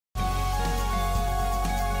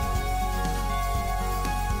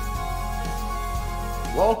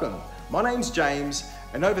Welcome. My name's James,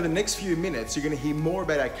 and over the next few minutes you're going to hear more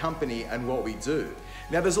about our company and what we do.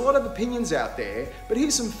 Now there's a lot of opinions out there, but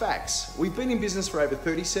here's some facts. We've been in business for over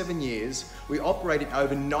 37 years, we operate in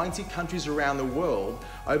over 90 countries around the world,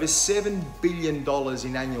 over $7 billion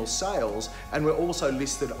in annual sales, and we're also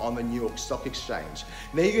listed on the New York Stock Exchange.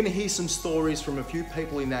 Now you're going to hear some stories from a few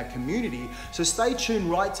people in our community, so stay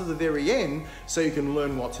tuned right to the very end so you can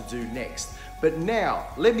learn what to do next. But now,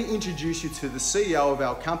 let me introduce you to the CEO of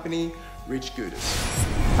our company, Rich Gudis.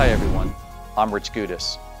 Hi everyone, I'm Rich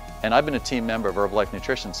Gudis, and I've been a team member of Herbalife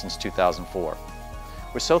Nutrition since 2004.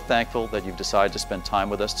 We're so thankful that you've decided to spend time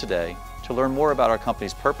with us today to learn more about our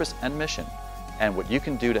company's purpose and mission, and what you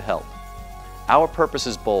can do to help. Our purpose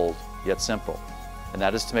is bold, yet simple, and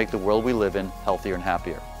that is to make the world we live in healthier and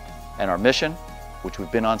happier. And our mission, which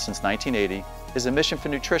we've been on since 1980, is a mission for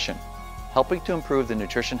nutrition, helping to improve the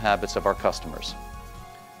nutrition habits of our customers.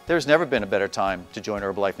 There's never been a better time to join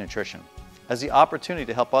Herbalife Nutrition, as the opportunity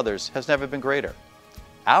to help others has never been greater.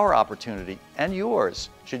 Our opportunity, and yours,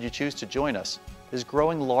 should you choose to join us, is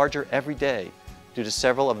growing larger every day due to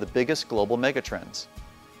several of the biggest global megatrends.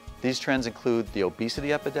 These trends include the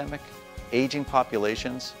obesity epidemic, aging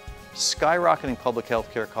populations, skyrocketing public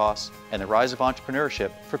health care costs, and the rise of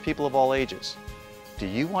entrepreneurship for people of all ages. Do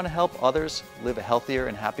you want to help others live a healthier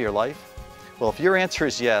and happier life? Well, if your answer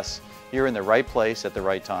is yes, you're in the right place at the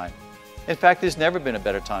right time. In fact, there's never been a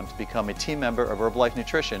better time to become a team member of Herbalife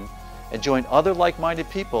Nutrition and join other like-minded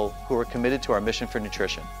people who are committed to our mission for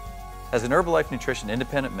nutrition. As an Herbalife Nutrition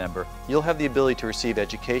independent member, you'll have the ability to receive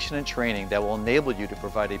education and training that will enable you to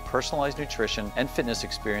provide a personalized nutrition and fitness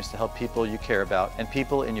experience to help people you care about and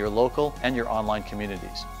people in your local and your online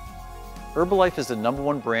communities. Herbalife is the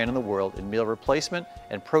 #1 brand in the world in meal replacement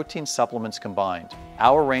and protein supplements combined.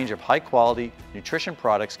 Our range of high-quality nutrition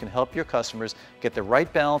products can help your customers get the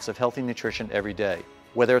right balance of healthy nutrition every day.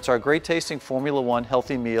 Whether it's our great-tasting Formula 1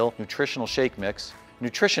 Healthy Meal Nutritional Shake Mix,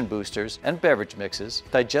 nutrition boosters and beverage mixes,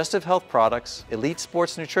 digestive health products, elite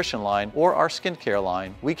sports nutrition line, or our skincare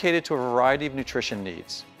line, we cater to a variety of nutrition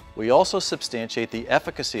needs. We also substantiate the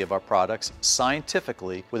efficacy of our products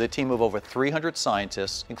scientifically with a team of over 300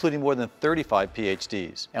 scientists, including more than 35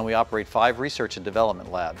 PhDs, and we operate 5 research and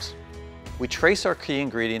development labs. We trace our key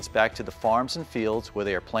ingredients back to the farms and fields where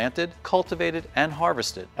they are planted, cultivated, and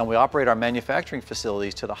harvested, and we operate our manufacturing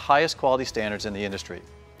facilities to the highest quality standards in the industry.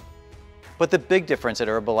 But the big difference at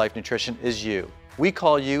Herbalife Nutrition is you. We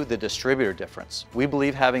call you the distributor difference. We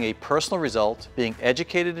believe having a personal result, being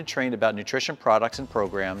educated and trained about nutrition products and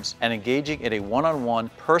programs, and engaging in a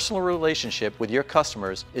one-on-one personal relationship with your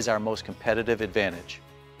customers is our most competitive advantage.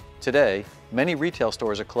 Today, many retail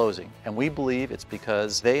stores are closing, and we believe it's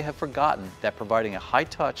because they have forgotten that providing a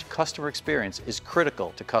high-touch customer experience is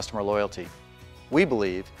critical to customer loyalty. We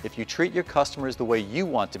believe if you treat your customers the way you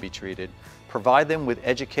want to be treated, provide them with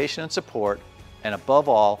education and support, and above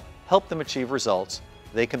all, help them achieve results,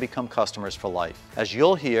 they can become customers for life. As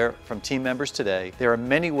you'll hear from team members today, there are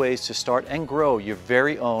many ways to start and grow your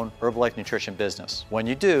very own Herbalife Nutrition business. When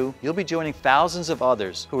you do, you'll be joining thousands of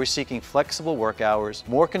others who are seeking flexible work hours,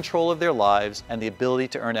 more control of their lives, and the ability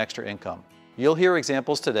to earn extra income. You'll hear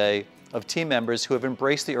examples today of team members who have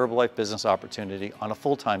embraced the Herbalife business opportunity on a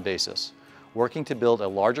full-time basis, working to build a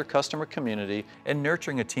larger customer community and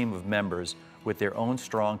nurturing a team of members with their own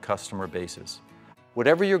strong customer bases.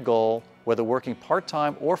 Whatever your goal, whether working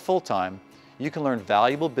part-time or full-time, you can learn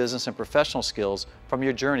valuable business and professional skills from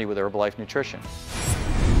your journey with Herbalife Nutrition.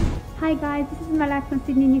 Hi guys, this is Malak from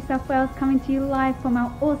Sydney, New South Wales, coming to you live from our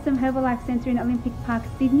awesome Herbalife Centre in Olympic Park,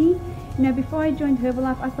 Sydney. You know, before I joined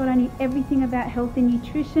Herbalife, I thought I knew everything about health and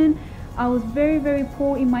nutrition. I was very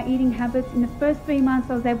poor in my eating habits. In the first 3 months,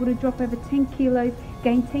 I was able to drop over 10 kilos,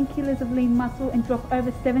 gain 10 kilos of lean muscle, and drop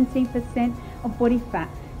over 17% of body fat.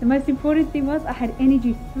 The most important thing was I had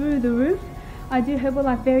energy through the roof. I do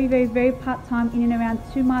Herbalife very part-time in and around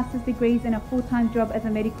 2 master's degrees and a full-time job as a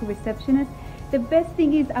medical receptionist. The best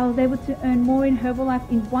thing is I was able to earn more in Herbalife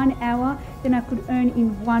in 1 hour than I could earn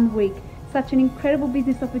in 1 week. Such an incredible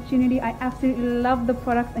business opportunity. I absolutely love the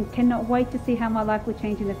products and cannot wait to see how my life will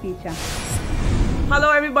change in the future. Hello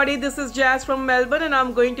everybody, this is Jazz from Melbourne and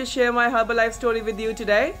I'm going to share my Herbalife story with you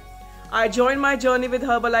today. I joined my journey with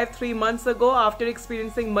Herbalife 3 months ago after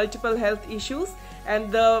experiencing multiple health issues,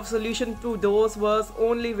 and the solution to those was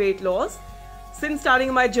only weight loss. Since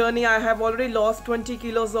starting my journey, I have already lost 20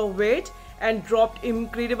 kilos of weight and dropped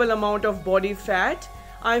incredible amount of body fat.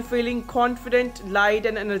 I'm feeling confident, light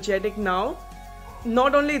and energetic now.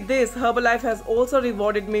 Not only this, Herbalife has also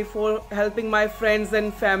rewarded me for helping my friends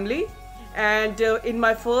and family. And in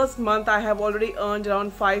my first month, I have already earned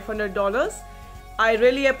around $500. I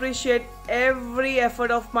really appreciate every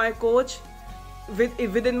effort of my coach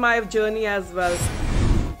within my journey as well.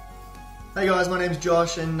 Hey guys, my name's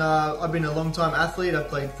Josh and I've been a long time athlete. I've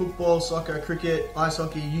played football, soccer, cricket, ice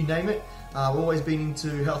hockey, you name it. I've always been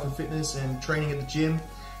into health and fitness and training at the gym.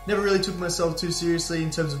 Never really took myself too seriously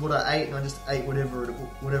in terms of what I ate, and I just ate whatever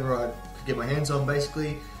I could get my hands on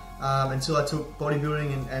basically, until I took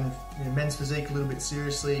bodybuilding and men's physique a little bit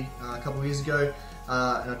seriously a couple of years ago.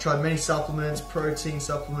 And I tried many supplements, protein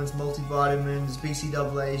supplements, multivitamins,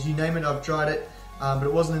 BCAAs, you name it, I've tried it. But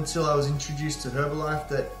it wasn't until I was introduced to Herbalife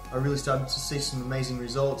that I really started to see some amazing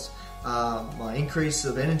results. My increase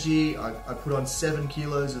of energy, I put on 7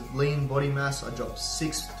 kilos of lean body mass, I dropped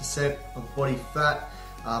 6% of body fat.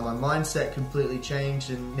 My mindset completely changed,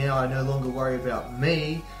 and now I no longer worry about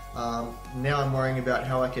me. Now I'm worrying about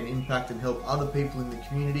how I can impact and help other people in the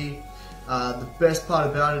community. The best part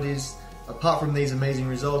about it is, apart from these amazing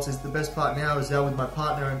results, the best part now is that with my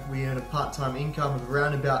partner we earn a part-time income of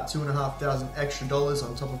around about $2,500 extra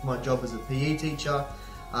on top of my job as a PE teacher.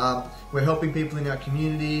 We're helping people in our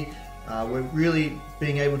community. We're really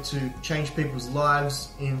being able to change people's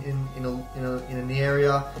lives in the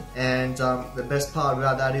area, and the best part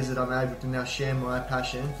about that is that I'm able to now share my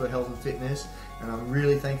passion for health and fitness, and I'm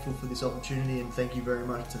really thankful for this opportunity, and thank you very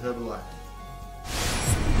much to Herbalife.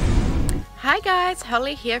 Hi guys,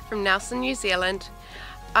 Holly here from Nelson, New Zealand.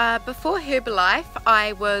 Before Herbalife,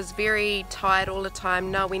 I was very tired all the time,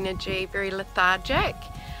 no energy, very lethargic.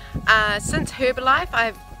 Since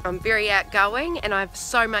Herbalife, I'm very outgoing and I have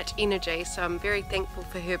so much energy, so I'm very thankful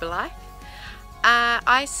for Herbalife.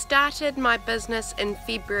 I started my business in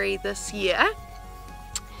February this year,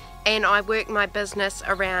 and I work my business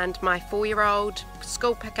around my 4-year-old,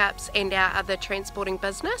 school pickups and our other transporting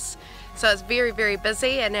business. So it's very, very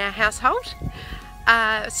busy in our household.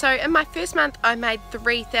 So in my first month I made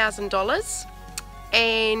 $3,000,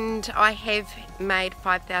 and I have made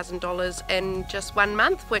 $5,000 in just 1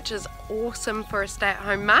 month, which is awesome for a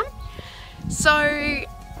stay-at-home mum. So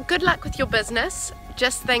good luck with your business.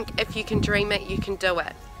 Just think, if you can dream it, you can do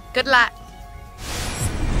it. Good luck.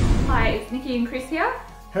 Hi, it's Nikki and Chris here.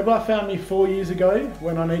 Herbalife found me 4 years ago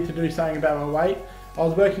when I needed to do something about my weight. I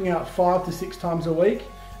was working out 5 to 6 times a week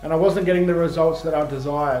and I wasn't getting the results that I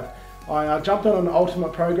desired. I jumped on an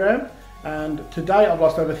ultimate program, and today I've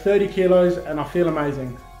lost over 30 kilos and I feel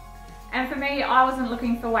amazing. And for me, I wasn't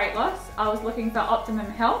looking for weight loss, I was looking for optimum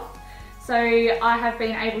health. So I have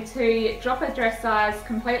been able to drop a dress size,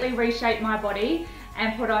 completely reshape my body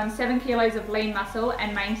and put on 7 kilos of lean muscle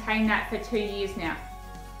and maintain that for 2 years now.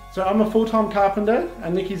 So I'm a full-time carpenter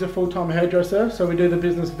and Nikki's a full-time hairdresser, so we do the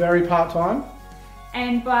business very part-time.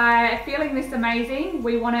 And by feeling this amazing,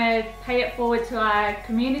 we want to pay it forward to our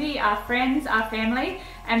community, our friends, our family,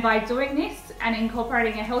 and by doing this and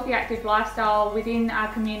incorporating a healthy, active lifestyle within our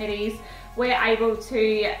communities, we're able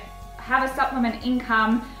to have a supplement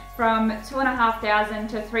income from $2,500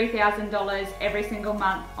 to $3,000 every single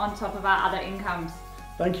month on top of our other incomes.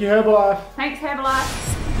 Thank you, Herbalife. Thanks,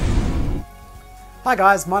 Herbalife. Hi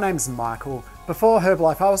guys, my name's Michael. Before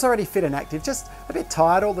Herbalife I was already fit and active, just a bit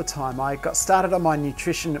tired all the time. I got started on my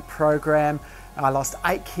nutrition program. I lost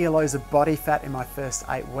 8 kilos of body fat in my first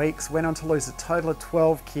 8 weeks, went on to lose a total of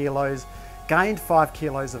 12 kilos, gained 5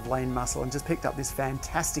 kilos of lean muscle and just picked up this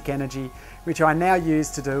fantastic energy which I now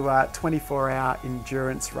use to do 24-hour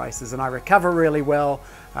endurance races, and I recover really well.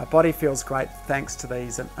 Body feels great thanks to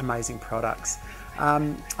these amazing products.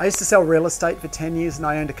 I used to sell real estate for 10 years and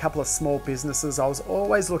I owned a couple of small businesses. I was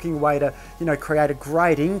always looking a way to, create a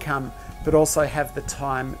great income but also have the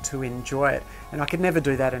time to enjoy it, and I could never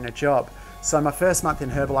do that in a job. So my first month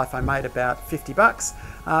in Herbalife I made about $50,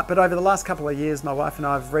 but over the last couple of years my wife and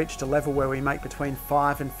I have reached a level where we make between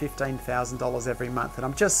 $5,000 and $15,000 every month, and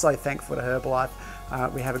I'm just so thankful to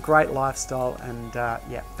Herbalife. We have a great lifestyle, and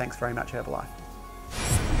yeah, thanks very much Herbalife.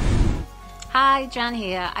 Hi, Jan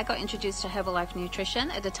here. I got introduced to Herbalife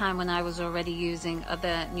Nutrition at a time when I was already using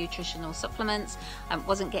other nutritional supplements.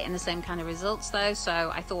 Wasn't getting the same kind of results though,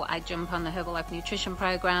 so I thought I'd jump on the Herbalife Nutrition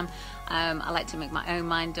program. I like to make my own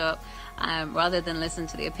mind up rather than listen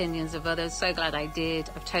to the opinions of others. So glad I did.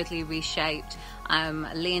 I've totally reshaped. I'm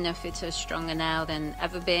leaner, fitter, stronger now than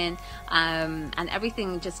ever been, and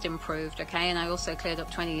everything just improved, okay? And I also cleared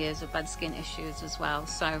up 20 years of bad skin issues as well.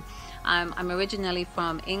 So I'm originally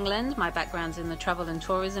from England. My background's in the travel and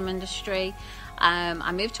tourism industry.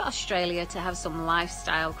 I moved to Australia to have some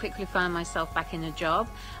lifestyle, quickly found myself back in a job.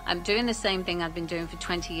 I'm doing the same thing I'd been doing for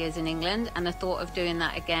 20 years in England, and the thought of doing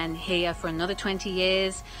that again here for another 20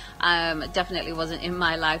 years definitely wasn't in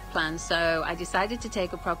my life plan. So I decided to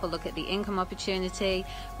take a proper look at the income opportunity,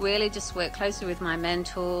 really just work closely with my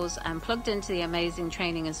mentors and plugged into the amazing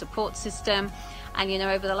training and support system. And you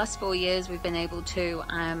know, over the last 4 years, we've been able to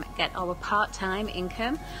get our part-time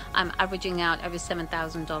income averaging out over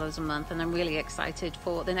 $7,000 a month, and I'm really excited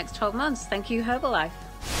for the next 12 months. Thank you, Herbalife.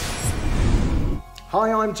 Hi,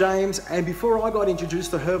 I'm James, and before I got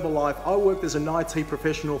introduced to Herbalife, I worked as an IT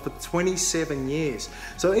professional for 27 years.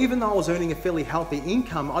 So even though I was earning a fairly healthy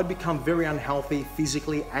income, I'd become very unhealthy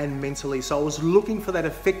physically and mentally. So I was looking for that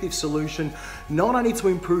effective solution, not only to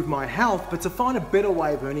improve my health, but to find a better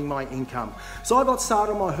way of earning my income. So I got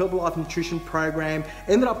started on my Herbalife nutrition program,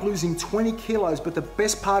 ended up losing 20 kilos, but the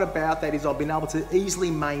best part about that is I've been able to easily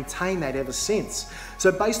maintain that ever since.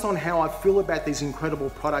 So based on how I feel about these incredible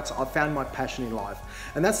products, I've found my passion in life.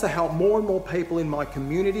 And that's to help more and more people in my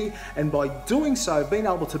community, and by doing so, being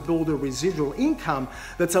able to build a residual income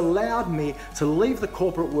that's allowed me to leave the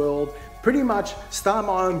corporate world, pretty much start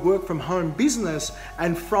my own work from home business,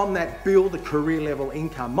 and from that build a career level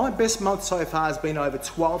income. My best month so far has been over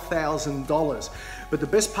 $12,000. But the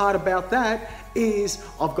best part about that is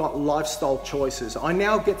I've got lifestyle choices. I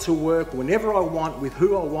now get to work whenever I want with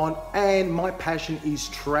who I want, and my passion is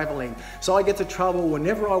traveling. So I get to travel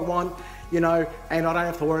whenever I want, you know, and I don't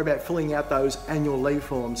have to worry about filling out those annual leave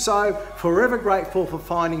forms. So forever grateful for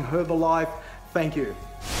finding Herbalife. Thank you.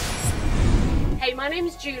 Hey, my name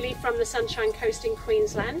is Julie from the Sunshine Coast in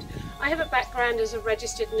Queensland. I have a background as a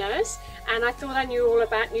registered nurse, and I thought I knew all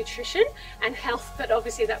about nutrition and health, but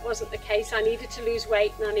obviously that wasn't the case. I needed to lose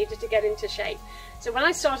weight and I needed to get into shape. So when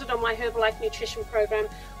I started on my Herbalife nutrition program,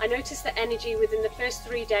 I noticed the energy within the first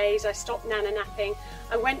 3 days. I stopped nana napping.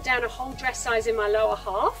 I went down a whole dress size in my lower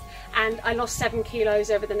half, and I lost 7 kilos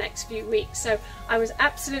over the next few weeks. So I was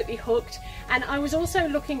absolutely hooked, and I was also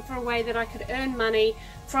looking for a way that I could earn money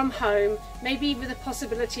from home, maybe with a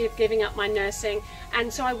possibility of giving up my nursing,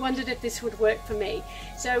 and so I wondered if this would work for me.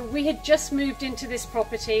 So we had just moved into this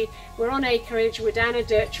property, we're on acreage, we're down a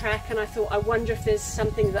dirt track, and I thought, I wonder if there's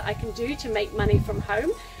something that I can do to make money from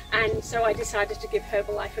home. And so I decided to give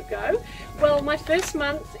Herbalife a go. Well, my first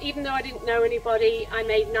month, even though I didn't know anybody, I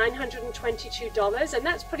made $922, and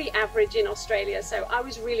that's pretty average in Australia, so I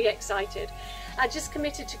was really excited. I just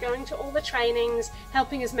committed to going to all the trainings,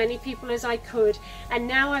 helping as many people as I could, and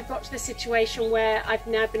now I've got to the situation where I've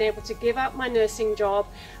now been able to give up my nursing job.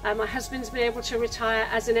 My husband's been able to retire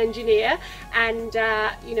as an engineer, and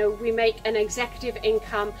you know, we make an executive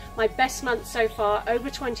income. My best month so far, over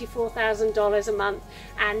 $24,000 a month,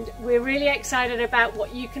 and we're really excited about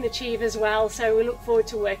what you can achieve as well, so we look forward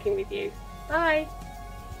to working with you. Bye.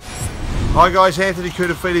 Hi guys, Anthony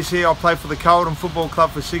Koutafidis here. I played for the Carlton Football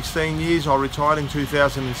Club for 16 years. I retired in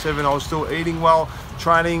 2007. I was still eating well,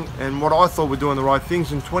 training, and what I thought were doing the right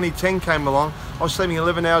things. And 2010 came along. I was sleeping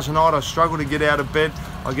 11 hours a night. I struggled to get out of bed.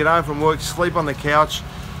 I get home from work, sleep on the couch.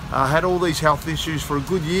 I had all these health issues for a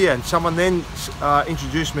good year, and someone then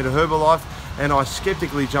introduced me to Herbalife, and I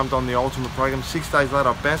skeptically jumped on the Ultimate program. 6 days later,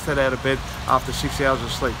 I bounced out of bed after 6 hours of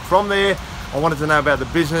sleep. From there, I wanted to know about the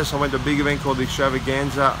business. I went to a big event called the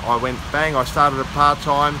Extravaganza. I went bang, I started a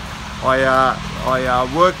part-time. I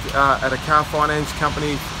worked at a car finance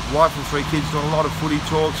company, wife and 3 kids, doing a lot of footy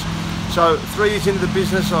talks. So 3 years into the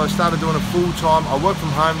business, I started doing it full-time. I work from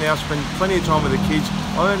home now, spend plenty of time with the kids.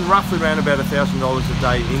 I earn roughly around about $1,000 a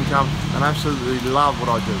day income, and I absolutely love what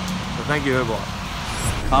I do. So thank you,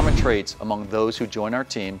 Herbalife. Common traits among those who join our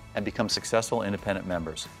team and become successful independent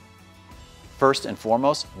members. First and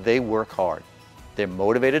foremost, they work hard. They're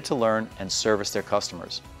motivated to learn and service their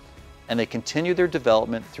customers. And they continue their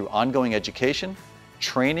development through ongoing education,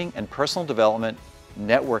 training and personal development,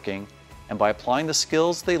 networking, and by applying the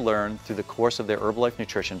skills they learn through the course of their Herbalife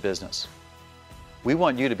nutrition business. We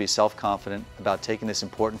want you to be self-confident about taking this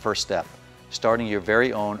important first step, starting your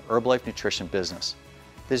very own Herbalife nutrition business.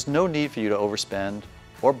 There's no need for you to overspend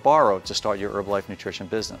or borrow to start your Herbalife nutrition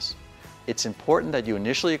business. It's important that you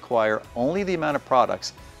initially acquire only the amount of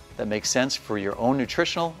products that make sense for your own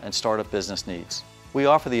nutritional and startup business needs. We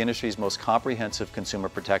offer the industry's most comprehensive consumer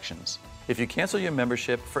protections. If you cancel your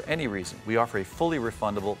membership for any reason, we offer a fully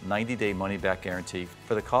refundable 90-day money-back guarantee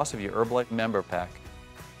for the cost of your Herbalife member pack.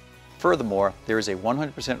 Furthermore, there is a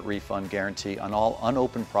 100% refund guarantee on all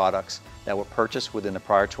unopened products that were purchased within the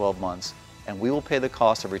prior 12 months, and we will pay the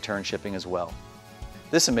cost of return shipping as well.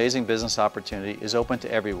 This amazing business opportunity is open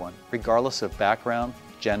to everyone, regardless of background,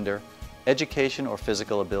 gender, education, or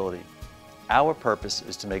physical ability. Our purpose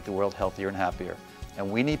is to make the world healthier and happier,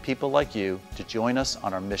 and we need people like you to join us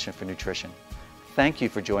on our mission for nutrition. Thank you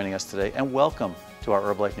for joining us today, and welcome to our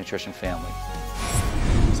Herbalife Nutrition family.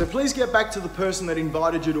 So please get back to the person that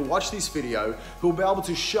invited you to watch this video, who will be able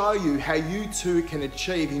to show you how you too can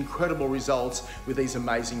achieve incredible results with these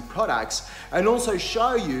amazing products, and also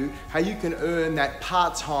show you how you can earn that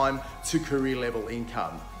part-time to career level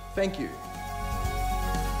income. Thank you.